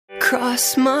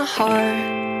cross my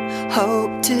heart,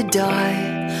 hope to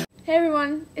die. Hey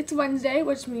everyone, it's Wednesday,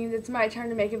 which means it's my turn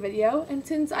to make a video, and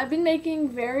since I've been making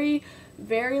very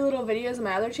little videos on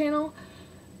my other channel,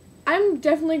 I'm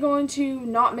definitely going to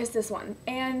not miss this one.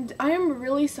 And I am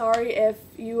really sorry if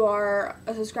you are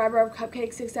a subscriber of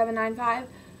Cupcake6795.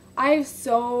 I have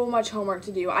so much homework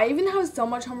to do. I even have so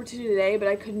much homework to do today, but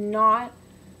I could not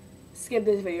skip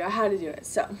this video. I had to do it.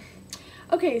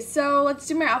 Okay, so let's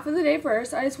do my outfit of the day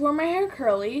first. I just wore my hair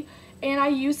curly, and I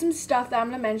used some stuff that I'm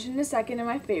going to mention in a second in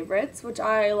my favorites, which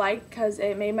I like because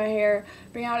it made my hair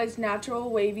bring out its natural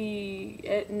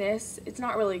wavy-ness. It's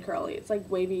not really curly. It's like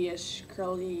wavy-ish,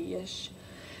 curly-ish.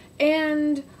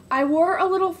 And I wore a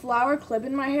little flower clip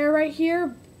in my hair right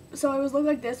here, so it was look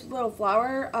like this with a little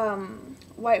flower,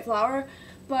 white flower,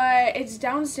 but it's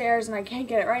downstairs and I can't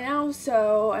get it right now,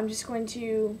 so I just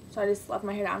left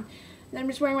my hair down. And then I'm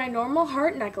just wearing my normal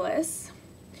heart necklace.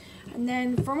 And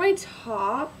then for my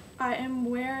top, I am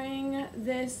wearing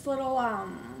this little,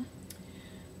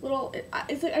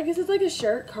 it's like, I guess it's like a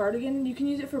shirt cardigan. You can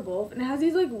use it for both. And it has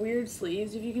these like weird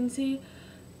sleeves, if you can see.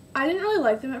 I didn't really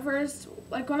like them at first.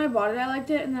 Like when I bought it, I liked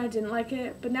it, and then I didn't like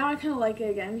it. But now I kind of like it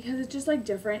again because it's just like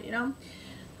different, you know?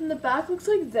 And the back looks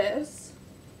like this.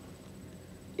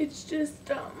 It's just,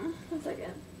 one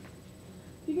second.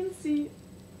 You can see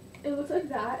it looks like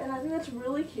that, and I think that's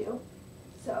really cute.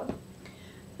 So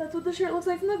that's what the shirt looks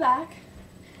like from the back.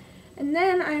 And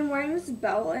then I am wearing this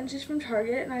belt, and it's just from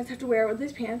Target, and I just have to wear it with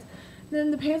these pants. And then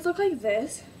the pants look like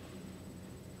this.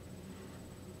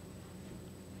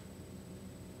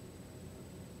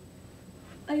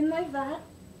 Like that.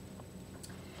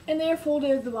 And they are folded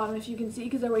at the bottom, if you can see,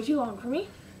 because they're way too long for me.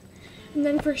 And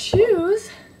then for shoes,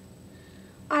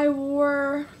 I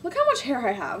wore, look how much hair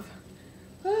I have.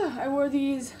 I wore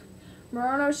these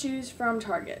Murano shoes from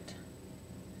Target.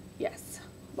 Yes,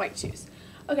 white shoes.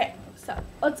 Okay, so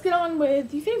let's get on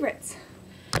with the favorites.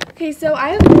 Okay, so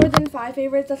I have more than 5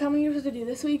 favorites. That's how many you're supposed to do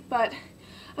this week, but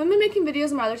I've been making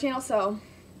videos on my other channel, so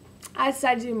I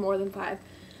decided to do more than 5.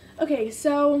 Okay,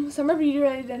 so some are beauty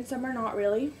related and some are not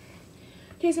really.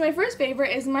 Okay, so my first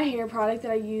favorite is my hair product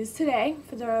that I used today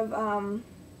for the,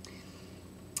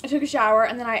 I took a shower,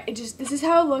 and then this is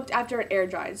how it looked after it air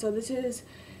dried. So this is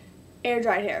air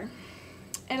dried hair.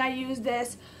 And I used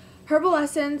this Herbal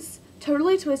Essence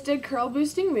Totally Twisted Curl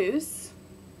Boosting Mousse.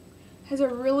 It has a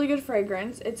really good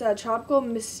fragrance. It's a Tropical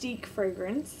Mystique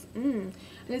fragrance. And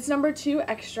it's number 2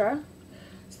 extra.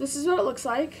 So this is what it looks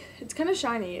like. It's kind of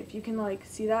shiny, if you can like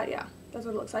see that. Yeah, that's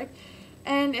what it looks like.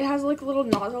 And it has like a little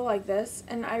nozzle like this,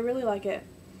 and I really like it.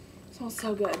 It smells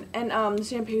so good. And the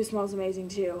shampoo smells amazing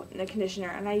too, and the conditioner,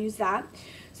 and I use that.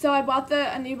 So I bought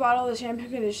a new bottle of the shampoo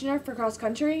conditioner for cross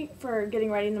country for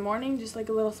getting ready in the morning, just like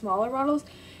a little smaller bottles,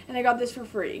 and I got this for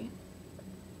free.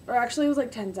 Or actually it was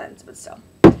like 10 cents, but still.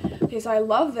 Okay, so I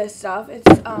love this stuff. It's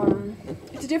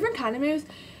a different kind of mousse.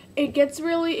 It gets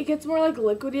more like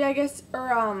liquidy, I guess, or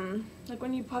like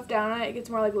when you puff down on it, it gets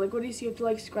more like liquidy, so you have to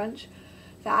like scrunch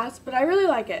fast, but I really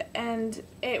like it, and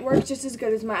it works just as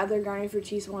good as my other Garnier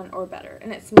Fructis one, or better,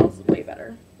 and it smells way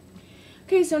better.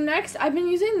 Okay, so next, I've been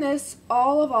using this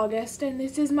all of August, and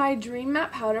this is my Dream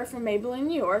Matte Powder from Maybelline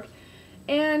New York,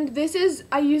 and this is,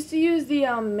 I used to use the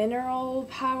Mineral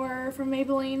Power from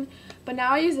Maybelline, but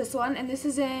now I use this one, and this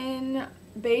is in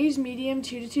Beige Medium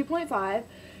 2 to 2.5.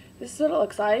 This is what it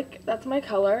looks like. That's my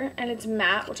color, and it's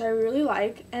matte, which I really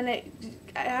like, and it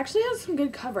actually has some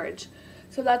good coverage.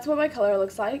 So that's what my color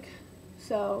looks like.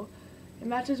 So it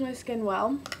matches my skin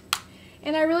well.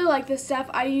 And I really like this stuff.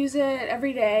 I use it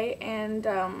every day, and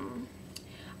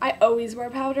I always wear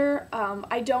powder.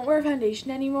 I don't wear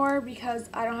foundation anymore because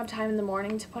I don't have time in the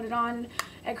morning to put it on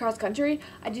at cross country.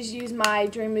 I just use my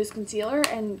Dream Mousse concealer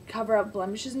and cover up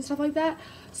blemishes and stuff like that.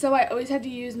 So I always have to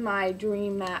use my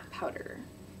Dream Matte Powder.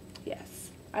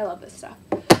 Yes, I love this stuff.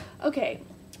 Okay,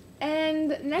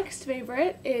 and next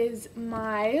favorite is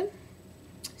my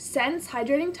Sense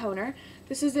Hydrating Toner.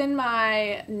 This is in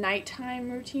my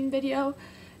nighttime routine video,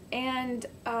 and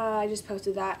I just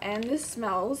posted that, and this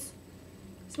smells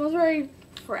very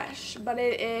fresh, but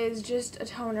it is just a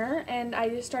toner, and I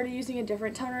just started using a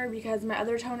different toner because my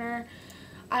other toner,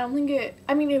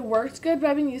 it worked good, but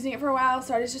I've been using it for a while,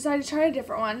 so I just decided to try a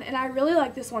different one, and I really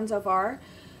like this one so far.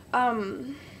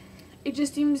 It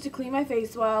just seems to clean my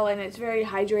face well, and it's very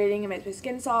hydrating. It makes my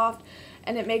skin soft,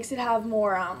 and it makes it have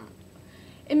more,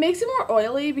 it makes it more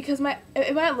oily because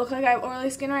it might look like I have oily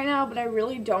skin right now, but I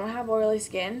really don't have oily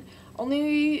skin.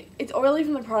 Only it's oily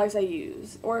from the products I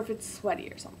use, or if it's sweaty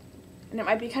or something. And it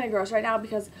might be kind of gross right now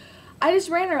because I just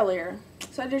ran earlier,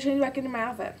 so I had to change back into my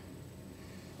outfit.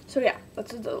 So yeah,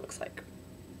 that's what it looks like.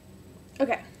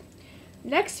 Okay,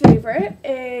 Next favorite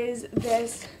is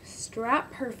this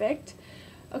Strap Perfect.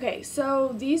 Okay,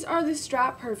 so these are the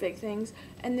Strap Perfect things,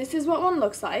 and this is what one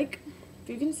looks like. If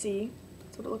you can see,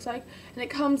 that's what it looks like. And it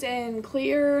comes in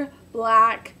clear,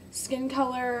 black, skin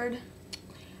colored.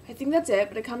 I think that's it,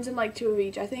 but it comes in like 2 of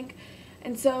each, I think.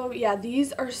 And so, yeah,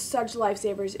 these are such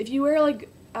lifesavers. If you wear like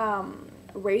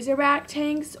Razorback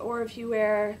tanks, or if you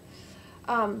wear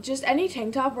just any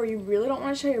tank top where you really don't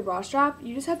want to show your bra strap,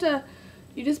 you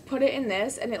just put it in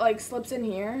this, and it like slips in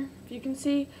here. If you can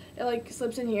see, it like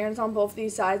slips in here, and it's on both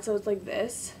these sides, so it's like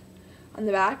this on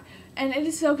the back. And it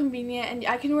is so convenient, and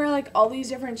I can wear like all these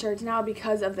different shirts now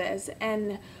because of this,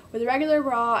 and with a regular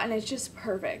bra, and it's just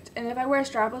perfect. And if I wear a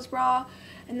strapless bra,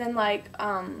 and then like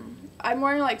I'm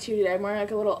wearing like 2 today, I'm wearing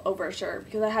like a little overshirt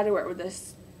because I had to wear it with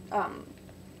this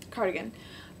cardigan.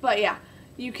 But yeah,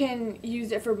 you can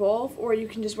use it for both, or you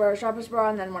can just wear a strapless bra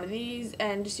and then one of these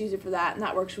and just use it for that, and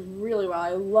that works really well.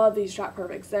 I love these Strap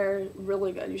Perfects. They're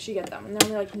really good. You should get them, and they're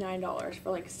only like $9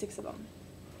 for like 6 of them.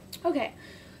 Okay,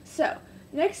 so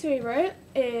next favorite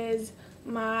is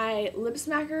my Lip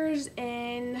Smackers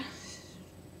in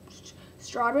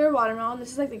Strawberry Watermelon.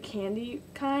 This is like the candy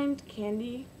kind,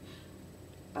 candy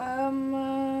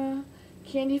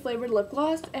flavored lip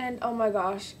gloss, and oh my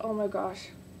gosh,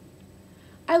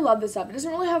 I love this stuff. It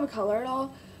doesn't really have a color at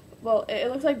all. Well, it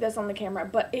looks like this on the camera,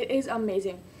 but it is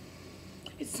amazing.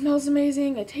 It smells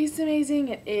amazing. It tastes amazing.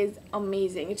 It is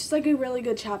amazing. It's just like a really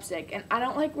good chapstick. And I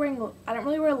don't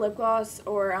really wear lip gloss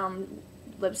or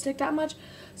lipstick that much.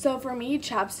 So for me,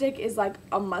 chapstick is like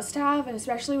a must-have, and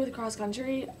especially with cross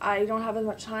country, I don't have as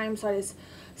much time, so I just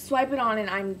swipe it on and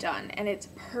I'm done. And it's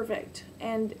perfect.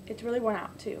 And it's really worn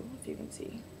out too, if you can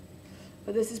see.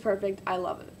 But this is perfect. I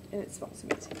love it. And it smells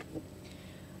amazing.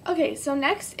 Okay, so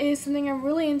next is something I'm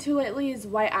really into lately is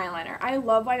white eyeliner. I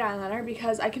love white eyeliner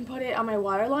because I can put it on my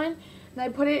waterline, and I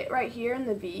put it right here in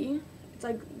the V. It's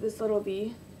like this little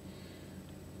V.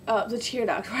 The tear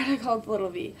duct, why do I call it the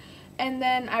little V? And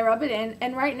then I rub it in,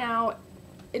 and right now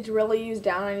it's really used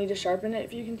down. I need to sharpen it,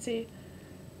 if you can see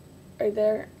right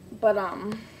there. But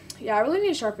yeah, I really need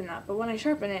to sharpen that, but when I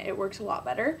sharpen it, it works a lot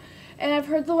better. And I've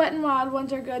heard the Wet n Wild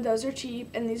ones are good. Those are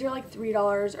cheap, and these are like $3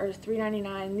 or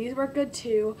 $3.99. These work good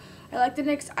too. I like the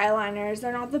NYX eyeliners.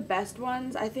 They're not the best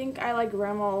ones. I think I like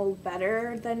Rimmel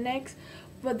better than NYX,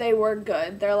 but they work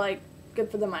good. They're like good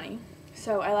for the money.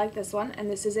 So I like this one, and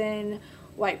this is in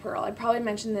White Pearl. I probably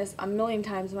mentioned this a million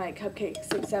times in my Cupcake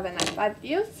 6, 7, 9, 5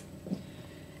 videos.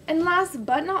 And last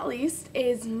but not least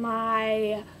is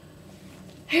my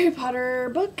Harry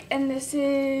Potter book, and this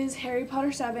is Harry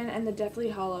Potter 7 and the Deathly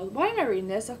Hallows. Why am I reading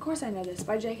this? Of course I know this,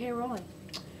 by J.K. Rowling.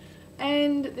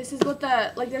 And this is what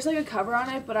the, like, there's like a cover on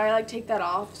it, but I like take that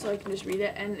off so I can just read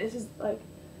it, and this is like,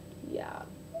 yeah.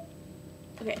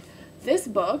 Okay, this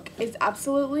book is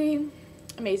absolutely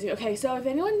amazing. Okay, so if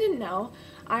anyone didn't know,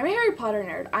 I'm a Harry Potter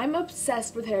nerd. I'm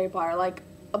obsessed with Harry Potter, like,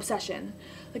 obsession.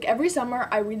 Like, every summer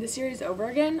I read the series over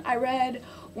again. I read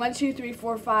 1, 2, 3,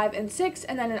 4, 5, and 6,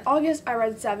 and then in August I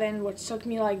read 7, which took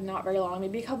me like not very long,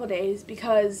 maybe a couple days,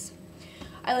 because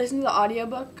I listened to the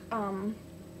audiobook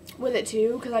with it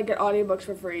too, because I get audiobooks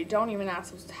for free. Don't even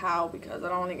ask us how, because I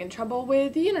don't want to get in trouble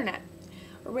with the internet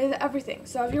or with everything.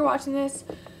 So if you're watching this,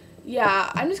 yeah,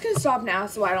 I'm just gonna stop now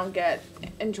so I don't get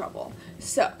in trouble.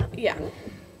 So yeah,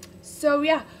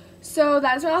 so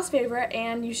that's my last favorite,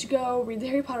 and you should go read the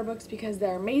Harry Potter books because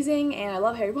they're amazing, and I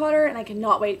love Harry Potter, and I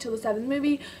cannot wait till the 7th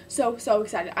movie. So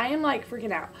excited. I am like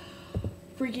freaking out,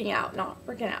 not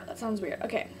freaking out, that sounds weird.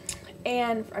 Okay,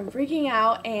 and I'm freaking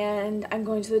out, and I'm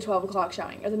going to the 12 o'clock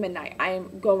showing, or the midnight. I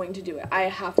am going to do it. I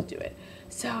have to do it.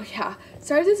 So yeah,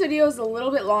 sorry this video is a little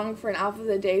bit long for an outfit of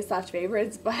the day /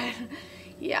 favorites, but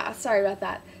yeah, sorry about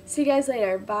that. See you guys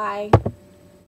later. Bye.